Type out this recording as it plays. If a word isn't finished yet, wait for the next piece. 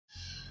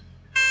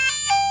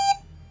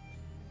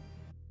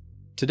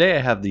Today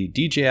I have the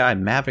DJI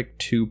Mavic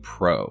 2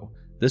 Pro.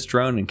 This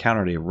drone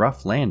encountered a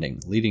rough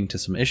landing, leading to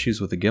some issues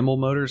with the gimbal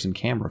motors and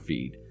camera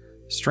feed.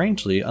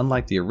 Strangely,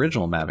 unlike the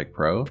original Mavic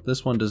Pro,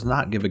 this one does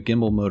not give a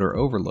gimbal motor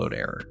overload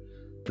error.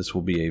 This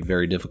will be a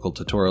very difficult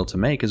tutorial to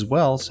make as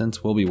well,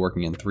 since we'll be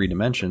working in 3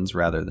 dimensions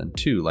rather than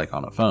 2 like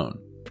on a phone.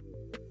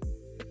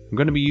 I'm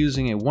going to be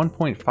using a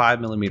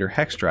 1.5mm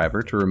hex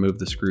driver to remove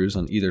the screws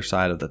on either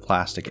side of the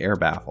plastic air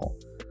baffle.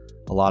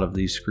 A lot of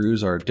these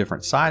screws are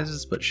different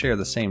sizes but share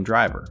the same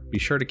driver. Be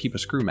sure to keep a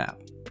screw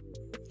map.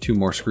 2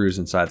 more screws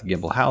inside the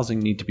gimbal housing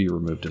need to be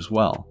removed as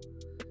well.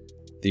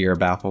 The air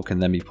baffle can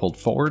then be pulled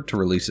forward to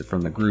release it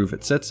from the groove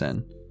it sits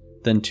in.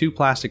 Then 2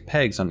 plastic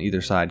pegs on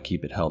either side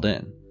keep it held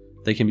in.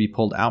 They can be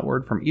pulled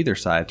outward from either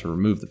side to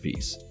remove the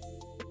piece.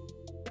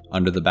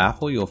 Under the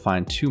baffle you'll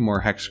find 2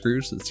 more hex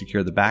screws that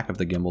secure the back of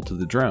the gimbal to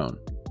the drone.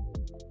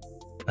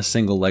 A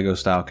single Lego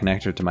style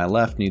connector to my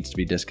left needs to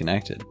be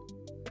disconnected.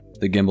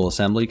 The gimbal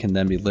assembly can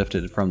then be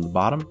lifted from the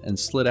bottom and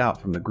slid out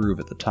from the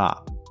groove at the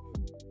top.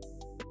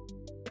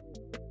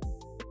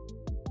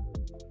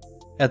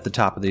 At the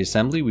top of the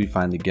assembly we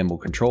find the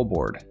gimbal control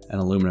board. An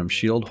aluminum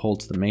shield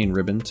holds the main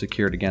ribbon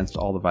secured against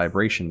all the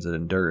vibrations it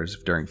endures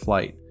during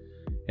flight.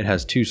 It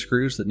has 2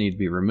 screws that need to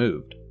be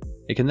removed.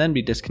 It can then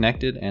be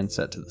disconnected and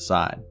set to the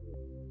side.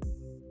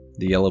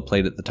 The yellow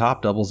plate at the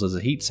top doubles as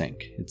a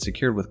heatsink. It's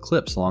secured with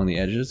clips along the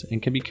edges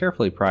and can be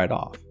carefully pried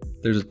off.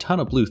 There's a ton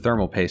of blue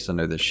thermal paste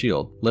under this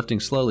shield. Lifting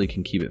slowly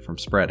can keep it from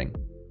spreading.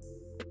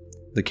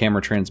 The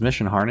camera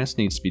transmission harness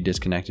needs to be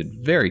disconnected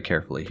very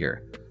carefully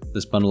here.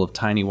 This bundle of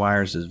tiny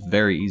wires is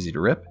very easy to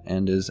rip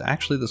and is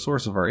actually the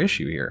source of our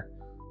issue here.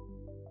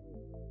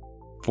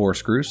 4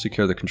 screws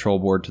secure the control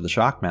board to the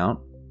shock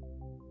mount.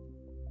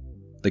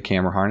 The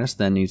camera harness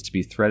then needs to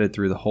be threaded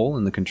through the hole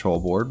in the control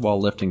board while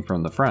lifting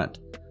from the front.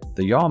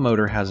 The yaw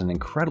motor has an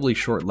incredibly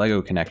short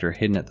Lego connector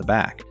hidden at the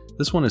back.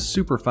 This one is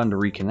super fun to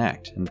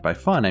reconnect, and by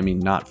fun I mean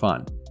not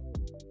fun.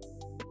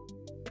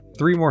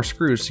 3 more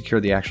screws secure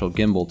the actual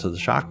gimbal to the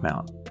shock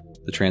mount.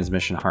 The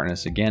transmission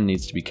harness again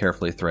needs to be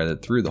carefully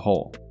threaded through the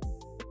hole.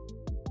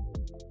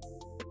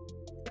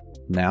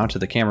 Now to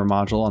the camera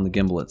module on the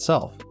gimbal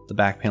itself. The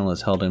back panel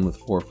is held in with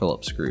 4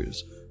 Phillips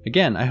screws.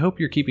 Again, I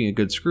hope you're keeping a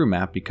good screw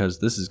map because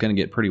this is going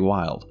to get pretty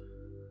wild.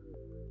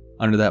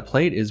 Under that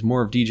plate is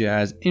more of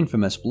DJI's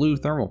infamous blue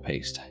thermal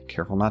paste.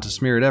 Careful not to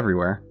smear it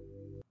everywhere.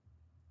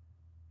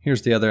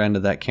 Here's the other end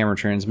of that camera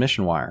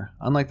transmission wire.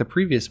 Unlike the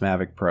previous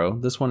Mavic Pro,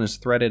 this one is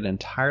threaded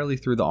entirely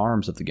through the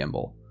arms of the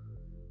gimbal.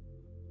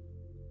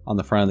 On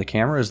the front of the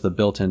camera is the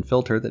built-in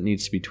filter that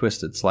needs to be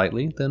twisted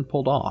slightly, then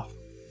pulled off.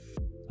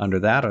 Under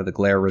that are the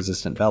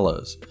glare-resistant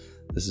bellows.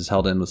 This is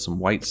held in with some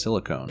white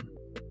silicone.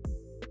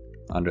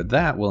 Under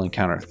that we'll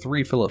encounter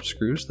 3 Phillips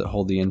screws that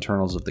hold the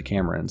internals of the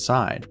camera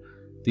inside.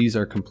 These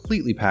are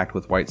completely packed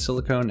with white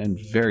silicone and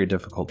very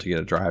difficult to get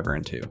a driver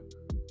into.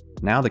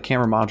 Now the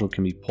camera module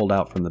can be pulled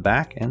out from the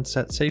back and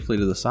set safely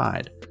to the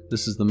side.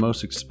 This is the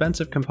most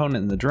expensive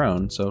component in the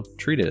drone, so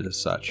treat it as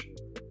such.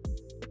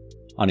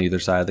 On either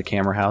side of the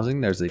camera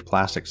housing there's a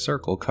plastic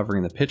circle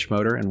covering the pitch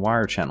motor and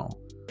wire channel.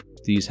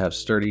 These have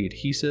sturdy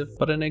adhesive,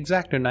 but an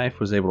X-Acto knife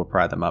was able to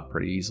pry them up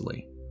pretty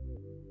easily.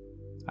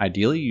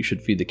 Ideally you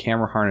should feed the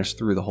camera harness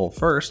through the hole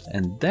first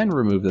and then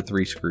remove the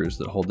 3 screws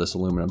that hold this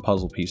aluminum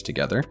puzzle piece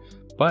together,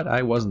 but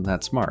I wasn't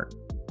that smart.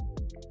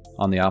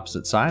 On the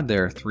opposite side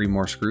there are 3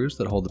 more screws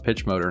that hold the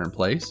pitch motor in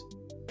place.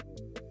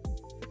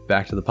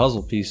 Back to the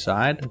puzzle piece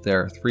side,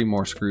 there are 3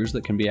 more screws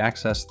that can be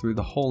accessed through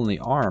the hole in the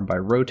arm by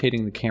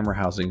rotating the camera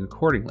housing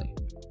accordingly.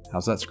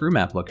 How's that screw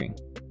map looking?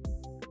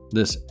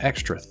 This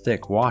extra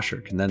thick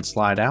washer can then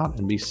slide out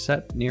and be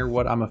set near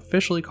what I'm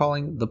officially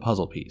calling the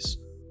puzzle piece.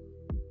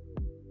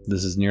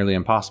 This is nearly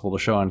impossible to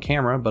show on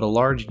camera, but a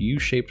large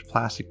U-shaped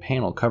plastic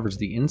panel covers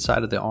the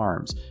inside of the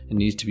arms and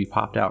needs to be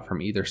popped out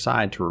from either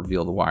side to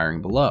reveal the wiring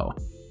below.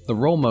 The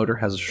roll motor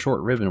has a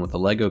short ribbon with a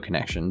Lego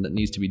connection that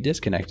needs to be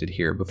disconnected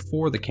here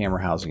before the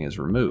camera housing is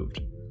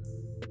removed.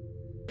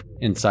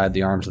 Inside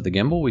the arms of the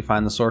gimbal we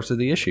find the source of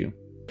the issue.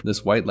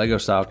 This white Lego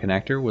style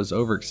connector was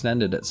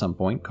overextended at some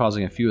point,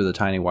 causing a few of the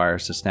tiny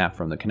wires to snap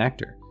from the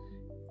connector.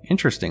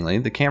 Interestingly,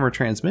 the camera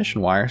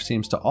transmission wire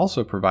seems to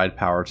also provide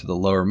power to the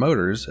lower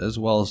motors as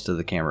well as to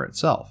the camera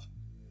itself.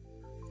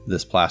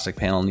 This plastic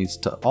panel needs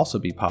to also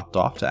be popped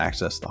off to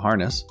access the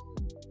harness.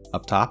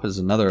 Up top is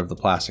another of the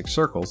plastic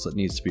circles that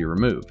needs to be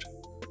removed.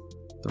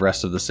 The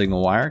rest of the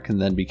signal wire can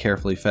then be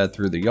carefully fed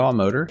through the yaw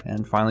motor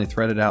and finally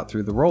threaded out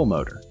through the roll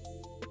motor.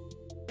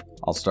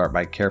 I'll start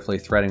by carefully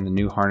threading the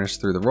new harness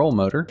through the roll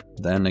motor,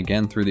 then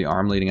again through the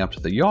arm leading up to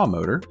the yaw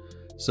motor,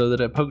 so that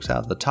it pokes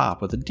out the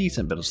top with a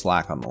decent bit of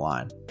slack on the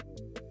line.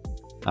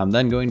 I'm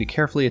then going to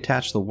carefully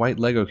attach the white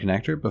Lego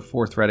connector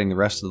before threading the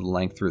rest of the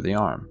length through the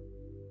arm.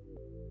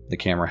 The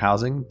camera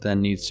housing then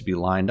needs to be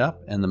lined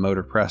up and the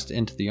motor pressed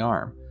into the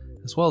arm,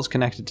 as well as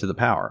connected to the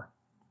power.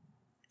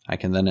 I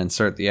can then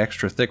insert the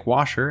extra thick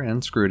washer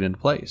and screw it into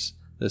place.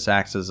 This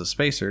acts as a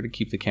spacer to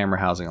keep the camera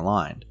housing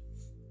aligned.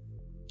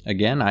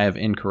 Again, I have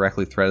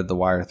incorrectly threaded the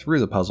wire through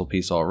the puzzle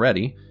piece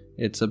already.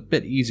 It's a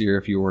bit easier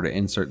if you were to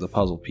insert the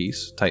puzzle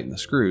piece, tighten the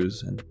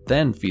screws, and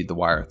then feed the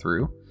wire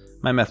through.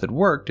 My method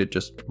worked, it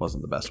just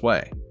wasn't the best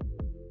way.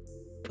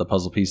 The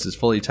puzzle piece is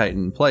fully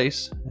tightened in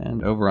place,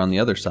 and over on the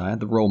other side,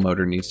 the roll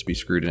motor needs to be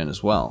screwed in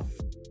as well.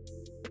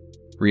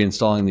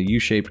 Reinstalling the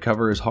U-shaped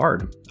cover is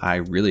hard. I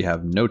really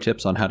have no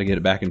tips on how to get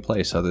it back in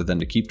place other than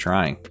to keep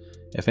trying.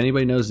 If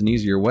anybody knows an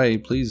easier way,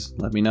 please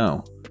let me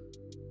know.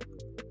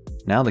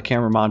 Now the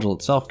camera module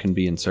itself can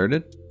be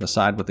inserted. The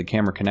side with the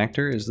camera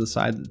connector is the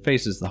side that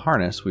faces the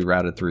harness we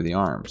routed through the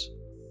arms.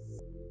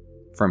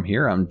 From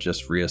here, I'm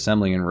just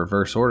reassembling in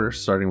reverse order,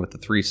 starting with the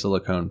 3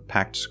 silicone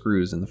packed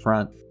screws in the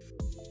front,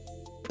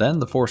 then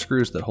the 4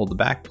 screws that hold the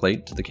back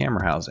plate to the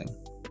camera housing.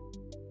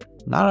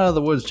 Not out of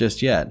the woods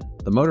just yet.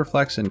 The motor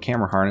flex and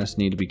camera harness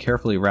need to be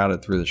carefully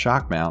routed through the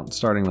shock mount,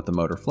 starting with the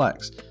motor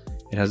flex.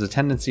 It has a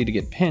tendency to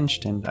get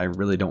pinched, and I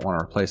really don't want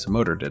to replace a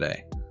motor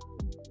today.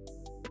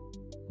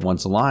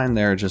 Once aligned,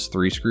 there are just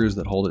 3 screws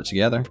that hold it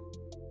together.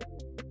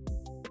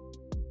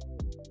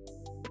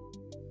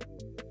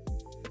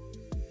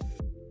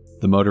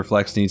 The motor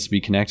flex needs to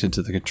be connected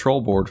to the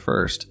control board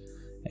first,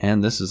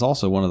 and this is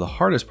also one of the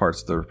hardest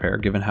parts of the repair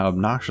given how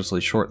obnoxiously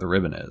short the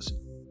ribbon is.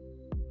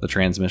 The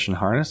transmission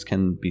harness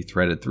can be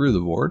threaded through the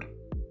board.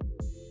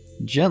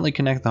 Gently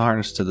connect the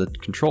harness to the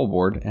control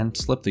board and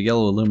slip the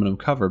yellow aluminum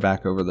cover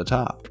back over the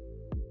top.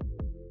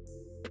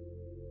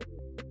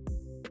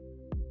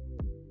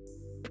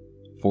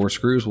 4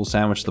 screws will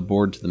sandwich the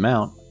board to the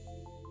mount.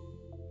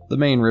 The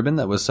main ribbon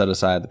that was set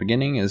aside at the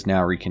beginning is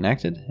now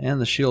reconnected,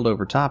 and the shield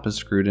over top is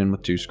screwed in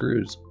with 2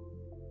 screws.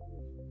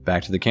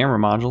 Back to the camera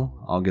module,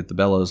 I'll get the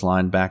bellows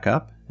lined back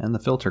up and the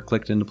filter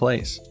clicked into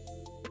place.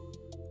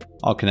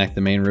 I'll connect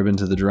the main ribbon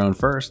to the drone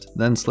first,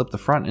 then slip the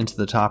front into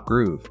the top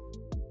groove.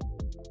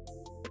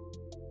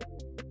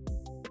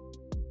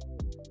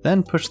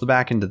 Then push the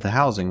back into the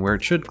housing where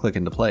it should click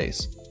into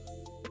place.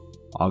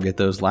 I'll get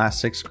those last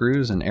 6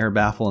 screws and air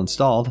baffle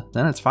installed,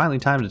 then it's finally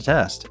time to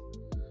test.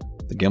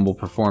 The gimbal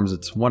performs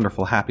its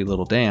wonderful happy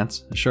little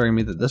dance, assuring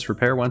me that this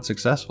repair went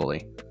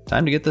successfully.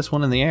 Time to get this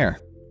one in the air.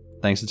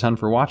 Thanks a ton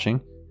for watching.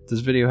 If this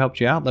video helped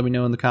you out, let me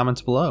know in the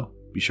comments below.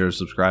 Be sure to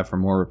subscribe for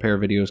more repair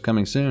videos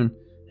coming soon,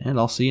 and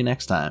I'll see you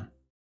next time.